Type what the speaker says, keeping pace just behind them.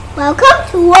Welcome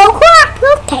to World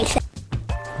Location.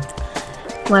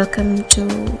 Welcome to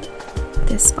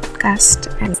this podcast,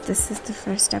 and this is the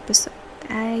first episode.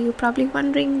 You're probably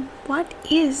wondering, what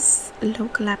is a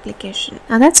local application?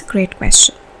 Now that's a great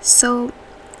question. So,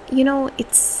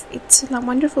 it's a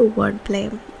wonderful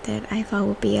wordplay that I thought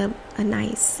would be a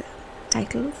nice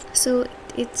title. So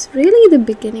it's really the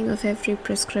beginning of every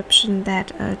prescription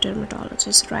that a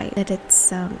dermatologist writes. That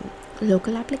it's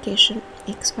local application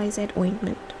XYZ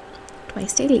ointment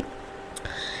twice daily.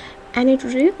 And it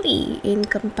really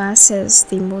encompasses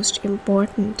the most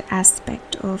important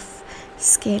aspect of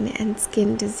skin and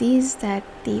skin disease, that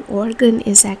the organ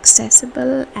is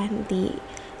accessible and the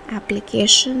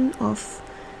application of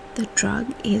the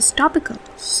drug is topical.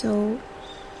 So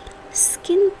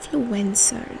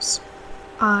skinfluencers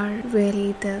are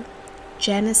really the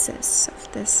genesis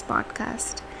of this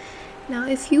podcast. Now,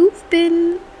 if you've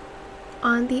been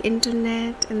on the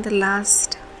internet in the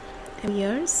last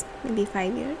years, maybe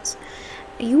 5 years,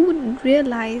 you would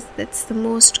realize that's the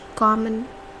most common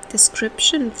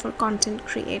description for content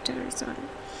creators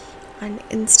on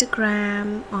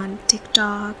Instagram, on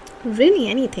TikTok, really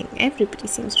anything. Everybody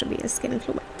seems to be a skin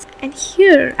influencer. And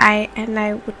here I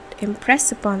would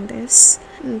impress upon this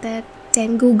that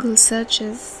 10 Google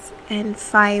searches and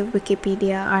 5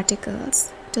 Wikipedia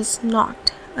articles does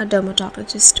not a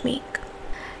dermatologist make.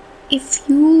 If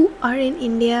you are in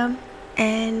India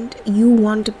and you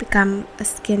want to become a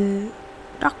skin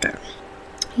doctor,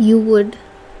 you would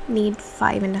need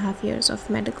 5.5 years of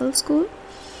medical school,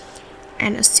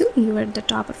 and assume you are at the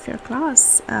top of your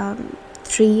class,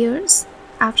 3 years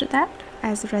after that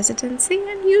as a residency,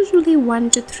 and usually 1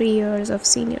 to 3 years of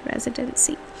senior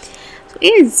residency. So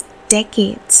it is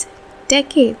decades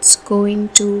going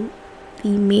to the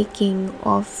making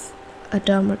of a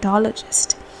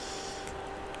dermatologist.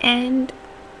 And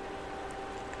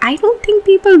I don't think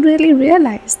people really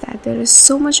realize that there is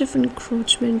so much of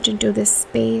encroachment into this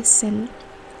space. And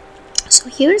so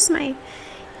here's my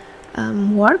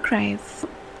war cry: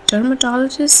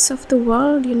 dermatologists of the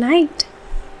world, unite.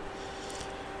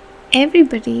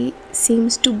 Everybody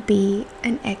seems to be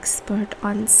an expert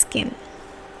on skin,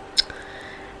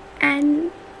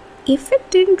 and if it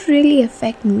didn't really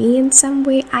affect me in some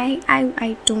way,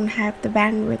 I don't have the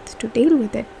bandwidth to deal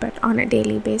with it. But on a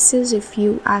daily basis, if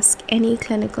you ask any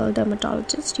clinical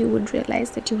dermatologist, you would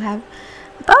realize that you have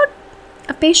about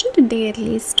a patient a day at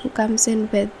least who comes in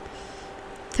with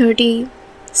 30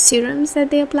 serums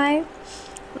that they apply.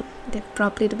 They've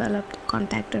probably developed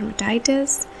contact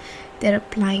dermatitis. They're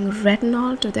applying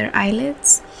retinol to their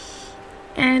eyelids.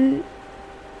 And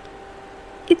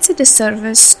it's a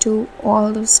disservice to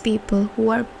all those people who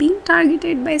are being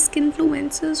targeted by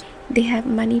skinfluencers. They have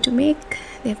money to make,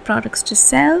 they have products to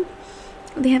sell,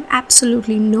 they have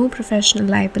absolutely no professional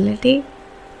liability,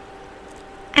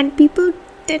 and people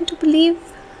tend to believe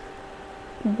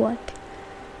what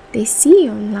they see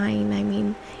online. I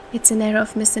mean, it's an era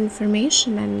of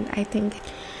misinformation,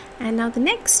 and now the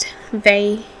next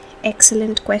very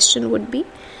excellent question would be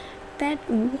that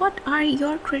what are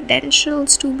your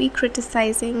credentials to be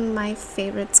criticizing my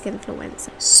favorite skinfluencer?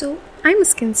 So I'm a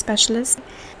skin specialist.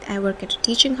 I work at a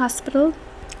teaching hospital,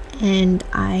 and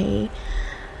I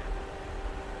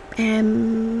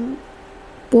am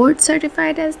board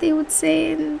certified, as they would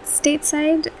say in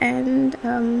stateside, and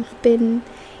been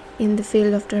in the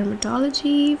field of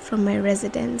dermatology from my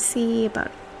residency about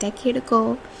a decade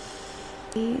ago.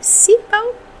 I see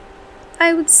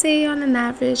I would say on an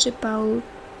average about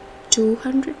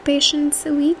 200 patients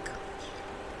a week.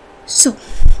 So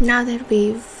now that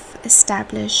we've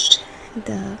established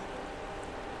the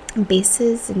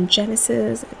basis and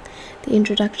genesis, and the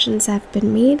introductions have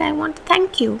been made, I want to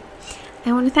thank you.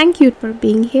 I want to thank you for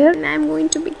being here, and I'm going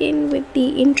to begin with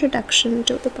the introduction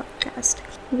to the podcast.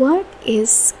 What is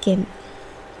skin?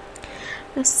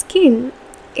 Now, skin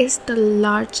is the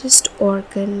largest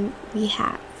organ we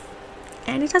have,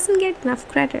 and it doesn't get enough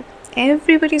credit.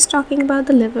 Everybody's talking about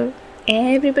the liver,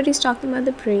 everybody's talking about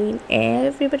the brain,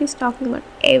 everybody's talking about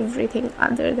everything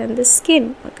other than the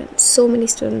skin organ. So many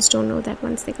students don't know that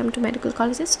once they come to medical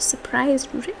college. They're so surprised,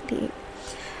 really.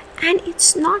 And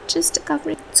it's not just a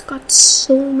covering, it's got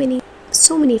so many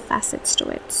facets to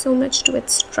it, so much to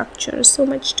its structure, so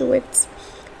much to its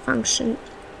function.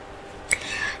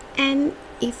 And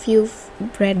if you've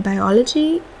read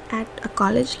biology at a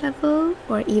college level,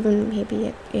 or even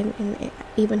maybe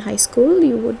in high school,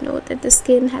 you would know that the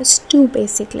skin has 2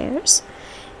 basic layers.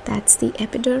 That's the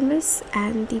epidermis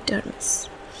and the dermis.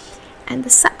 And the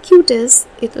subcutis,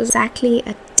 it was exactly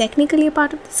technically a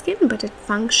part of the skin, but it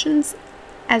functions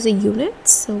as a unit.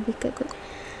 So we could go.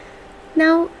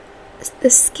 Now, the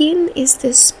skin is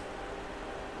this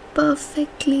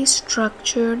perfectly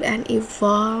structured and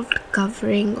evolved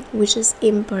covering which is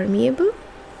impermeable,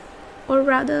 or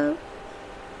rather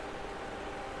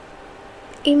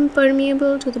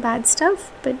impermeable to the bad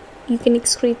stuff, but you can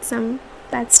excrete some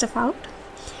bad stuff out,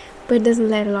 but it doesn't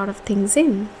let a lot of things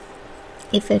in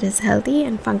if it is healthy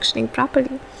and functioning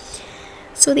properly.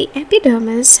 So the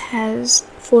epidermis has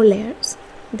 4 layers.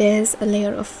 There's a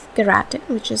layer of keratin,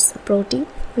 which is a protein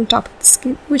on top of the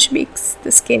skin, which makes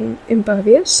the skin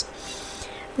impervious.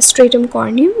 The stratum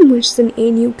corneum, which is an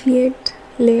anucleate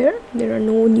layer. There are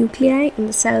no nuclei in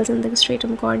the cells in the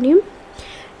stratum corneum.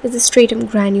 There's the stratum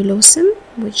granulosum,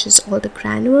 which is all the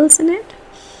granules in it,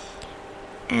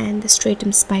 and the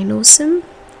stratum spinosum,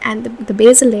 and the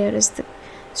basal layer is the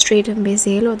stratum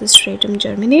basale or the stratum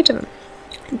germinatum.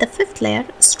 The 5th layer,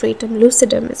 stratum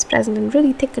lucidum, is present in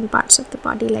really thickened parts of the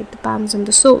body like the palms and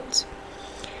the soles.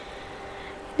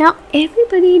 Now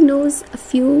everybody knows a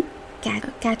few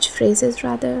catchphrases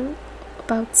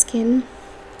about skin.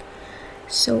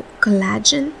 So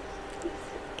collagen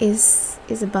is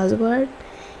a buzzword.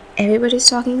 Everybody's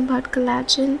talking about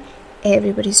collagen.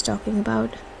 Everybody's talking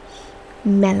about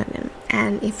melanin.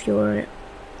 And if you're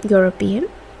European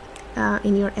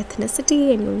in your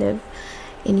ethnicity and you live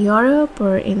in Europe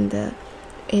or in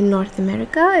North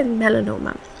America, and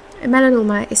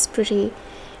melanoma is pretty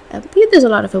there's a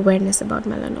lot of awareness about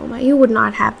melanoma. You would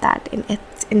not have that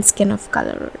in skin of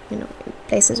color, in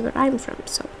places where I'm from.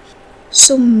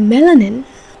 So melanin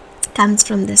comes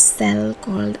from this cell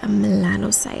called a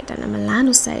melanocyte, and a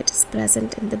melanocyte is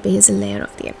present in the basal layer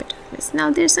of the epidermis.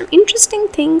 Now there's some interesting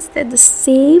things that the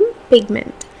same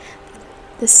pigment,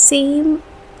 the same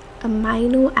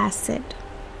amino acid,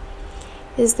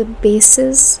 is the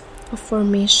basis of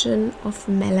formation of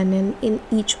melanin in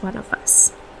each one of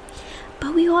us.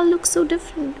 But we all look so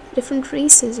different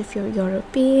races. If you're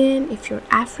European, if you're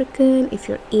African, if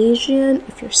you're Asian,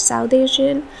 if you're South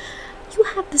Asian, you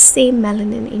have the same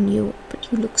melanin in you,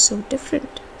 but you look so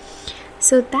different.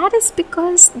 So that is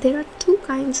because there are 2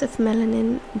 kinds of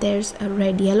melanin. There's a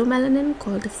red-yellow melanin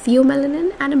called the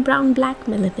pheomelanin, and a brown-black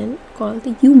melanin called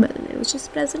the eumelanin, which is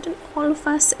present in all of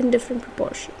us in different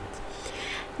proportions.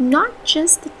 Not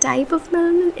just the type of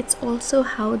melanin, it's also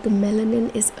how the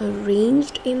melanin is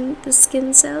arranged in the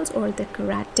skin cells, or the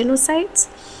keratinocytes,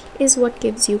 is what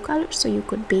gives you color. So you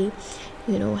could be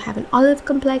have an olive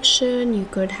complexion, you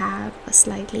could have a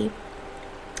slightly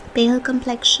pale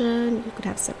complexion, you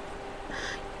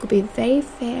could be very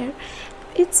fair.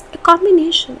 It's a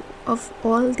combination of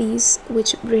all these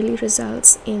which really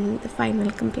results in the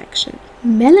final complexion.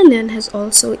 Melanin has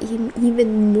also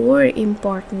even more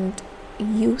important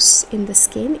use in the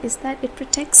skin, is that it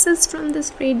protects us from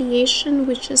this radiation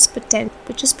which is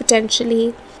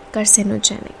potentially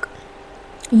carcinogenic.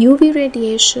 UV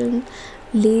radiation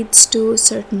leads to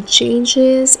certain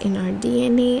changes in our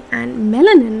DNA, and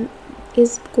melanin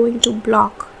is going to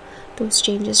block those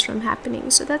changes from happening.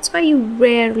 So that's why you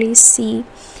rarely see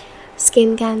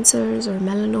skin cancers or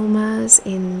melanomas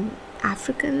in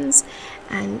Africans,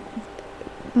 and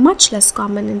much less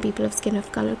common in people of skin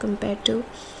of color compared to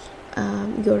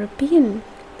European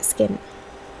skin.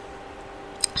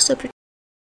 So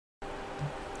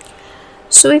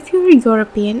if you're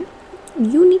European,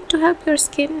 you need to help your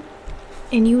skin,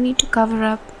 and you need to cover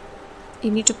up.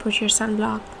 You need to put your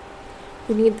sunblock.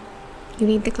 You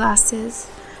need the glasses.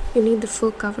 You need the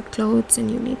full covered clothes,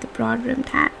 and you need the broad rimmed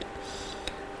hat.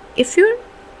 If you're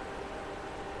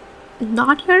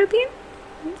not European,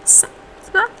 it's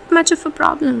not much of a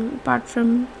problem, apart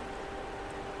from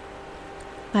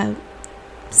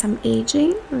some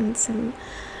aging and some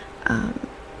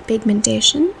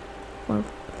pigmentation or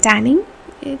tanning.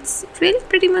 It's really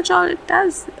pretty much all it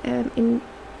does in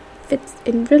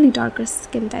really darker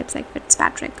skin types like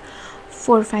Fitzpatrick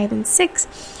 4, 5, and 6.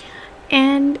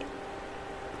 And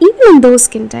even in those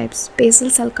skin types, basal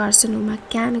cell carcinoma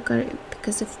can occur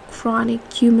because of chronic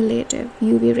cumulative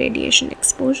UV radiation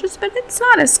exposures, but it's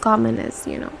not as common as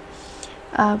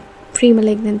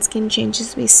pre-malignant skin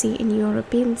changes we see in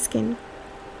European skin.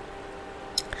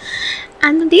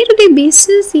 And on a day-to-day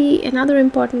basis, another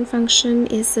important function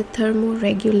is the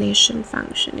thermoregulation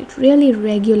function. It really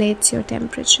regulates your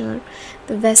temperature.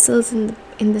 The vessels in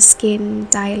the skin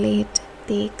dilate,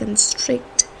 they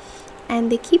constrict,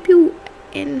 and they keep you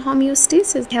in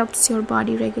homeostasis. It helps your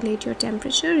body regulate your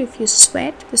temperature. If you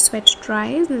sweat, the sweat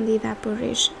dries, and the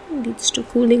evaporation leads to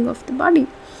cooling of the body.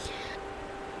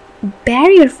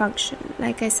 Barrier function,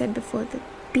 like I said before, the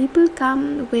people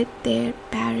come with their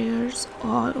barriers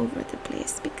all over the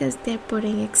place because they're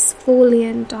putting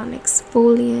exfoliant on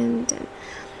exfoliant and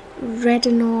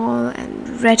retinol and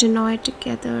retinoid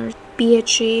together.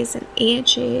 BHAs and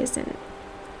AHAs and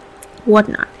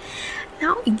whatnot.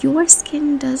 Now, your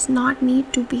skin does not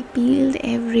need to be peeled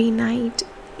every night.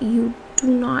 You do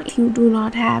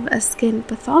not have a skin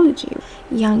pathology.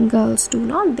 Young girls do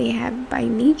not. They have by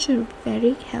nature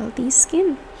very healthy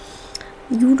skin.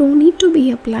 You don't need to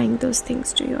be applying those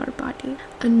things to your body.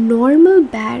 A normal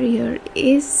barrier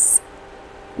is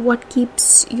what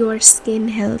keeps your skin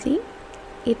healthy.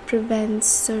 It prevents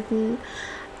certain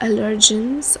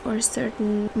allergens or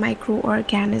certain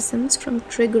microorganisms from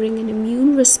triggering an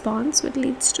immune response, which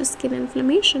leads to skin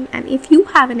inflammation. And if you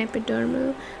have an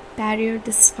epidermal barrier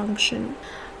dysfunction,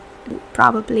 you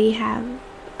probably have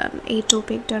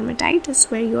atopic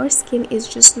dermatitis, where your skin is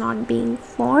just not being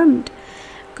formed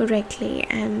correctly,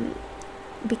 and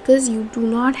because you do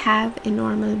not have a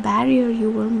normal barrier, you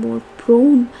are more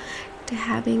prone to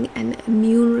having an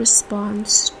immune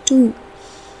response to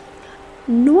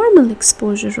normal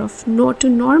exposure to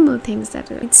normal things that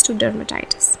leads to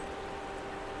dermatitis.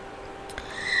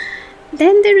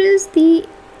 Then there is the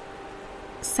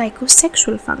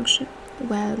psychosexual function.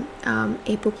 Well,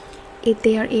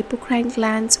 they are apocrine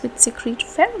glands which secrete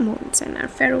pheromones, and our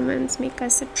pheromones make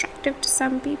us attractive to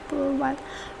some people while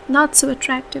not so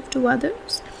attractive to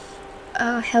others.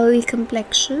 A healthy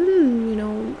complexion,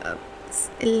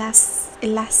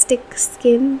 elastic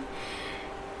skin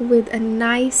with a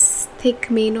nice thick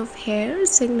mane of hair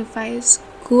signifies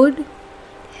good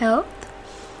health,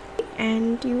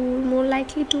 and you're more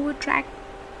likely to attract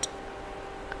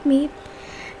a mate.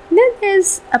 Then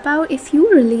there's about, if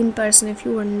you are a lean person, if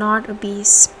you are not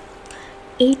obese,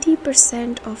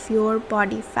 80% of your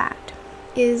body fat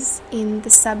is in the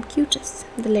subcutis,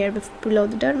 the layer below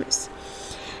the dermis.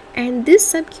 And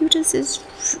this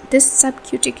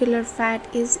subcuticular fat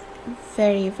is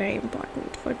very, very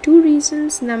important for two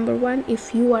reasons. Number one,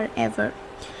 if you are ever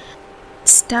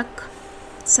stuck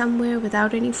somewhere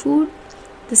without any food,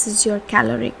 this is your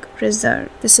caloric reserve.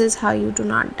 This is how you do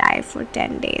not die for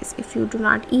 10 days if you do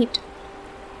not eat.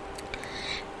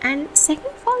 And second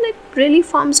of all, it really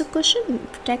forms a cushion,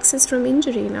 protects us from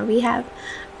injury. Now we have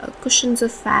cushions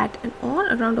of fat and all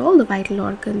around all the vital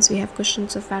organs. We have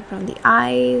cushions of fat around the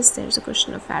eyes. There's a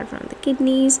cushion of fat around the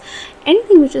kidneys.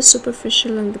 Anything which is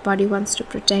superficial and the body wants to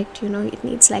protect, it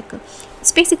needs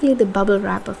it's basically the bubble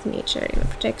wrap of nature.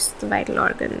 Protects the vital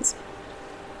organs.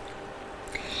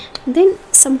 Then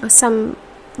some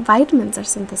vitamins are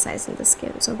synthesized in the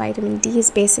skin. So vitamin D is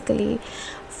basically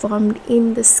formed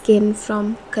in the skin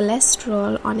from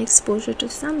cholesterol on exposure to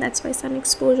sun. That's why sun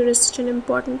exposure is such an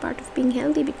important part of being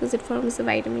healthy, because it forms the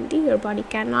vitamin D. Your body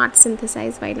cannot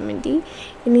synthesize vitamin D.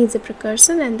 It needs a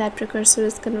precursor, and that precursor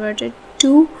is converted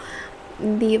to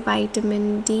the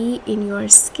vitamin D in your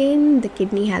skin. The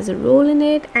kidney has a role in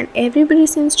it, and everybody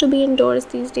seems to be indoors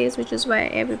these days, which is why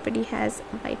everybody has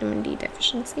vitamin D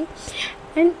deficiency,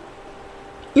 and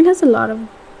it has a lot of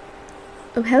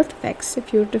health effects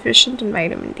if you're deficient in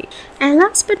vitamin D. And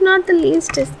last but not the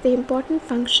least is the important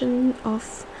function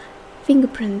of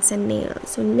fingerprints and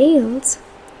nails. So nails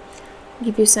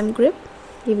give you some grip,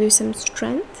 give you some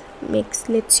strength,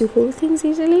 lets you hold things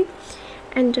easily,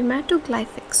 and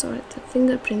dermatoglyphics, or the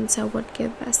fingerprints, are what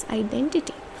give us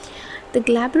identity. The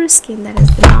glabrous skin, that is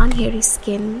the non-hairy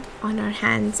skin on our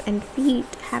hands and feet,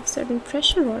 have certain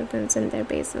pressure organs in their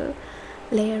basal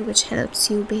layer, which helps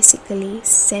you basically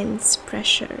sense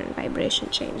pressure and vibration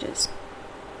changes.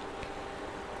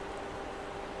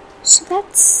 So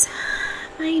that's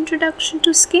my introduction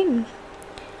to skin.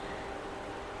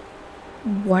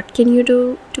 What can you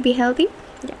do to be healthy?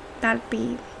 Yeah, that'd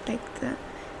be the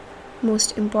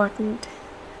most important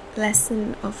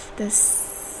lesson of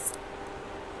this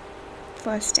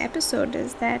first episode,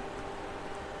 is that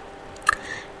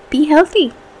be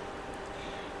healthy.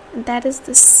 That is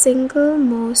the single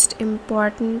most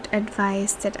important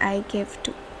advice that I give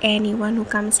to anyone who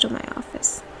comes to my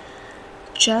office.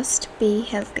 Just be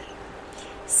healthy.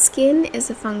 Skin is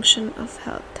a function of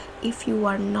health. If you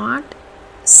are not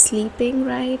sleeping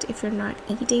right, if you're not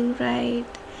eating right,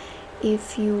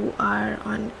 if you are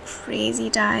on crazy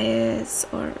diets,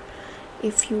 or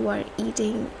if you are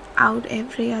eating out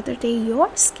every other day,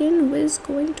 your skin is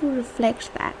going to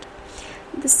reflect that.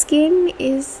 The skin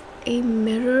is a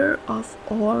mirror of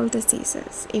all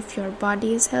diseases. If your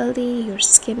body is healthy, your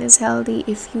skin is healthy.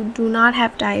 If you do not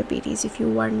have diabetes, if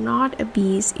you are not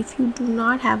obese, if you do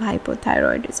not have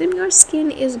hypothyroidism, your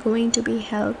skin is going to be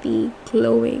healthy,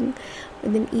 glowing,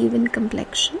 with an even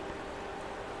complexion.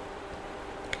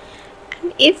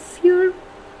 And if you're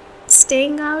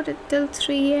staying out until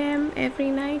 3 a.m. every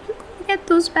night, you can get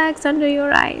those bags under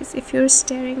your eyes. If you're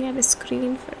staring at a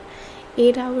screen for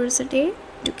 8 hours a day,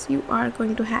 you are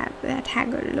going to have that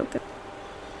haggard look.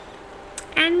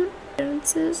 and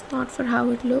appearances, not for how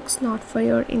it looks, not for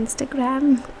your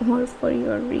Instagram or for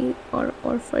your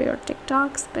or for your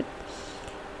TikToks, but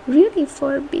really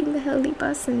for being a healthy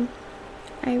person.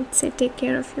 I would say take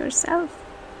care of yourself,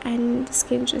 and the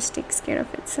skin just takes care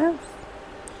of itself.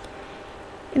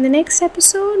 In the next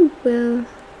episode, we'll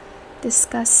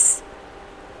discuss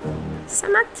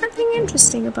something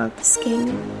interesting about the skin.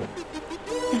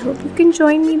 I hope you can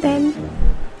join me then.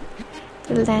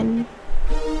 Till then,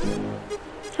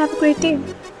 have a great day.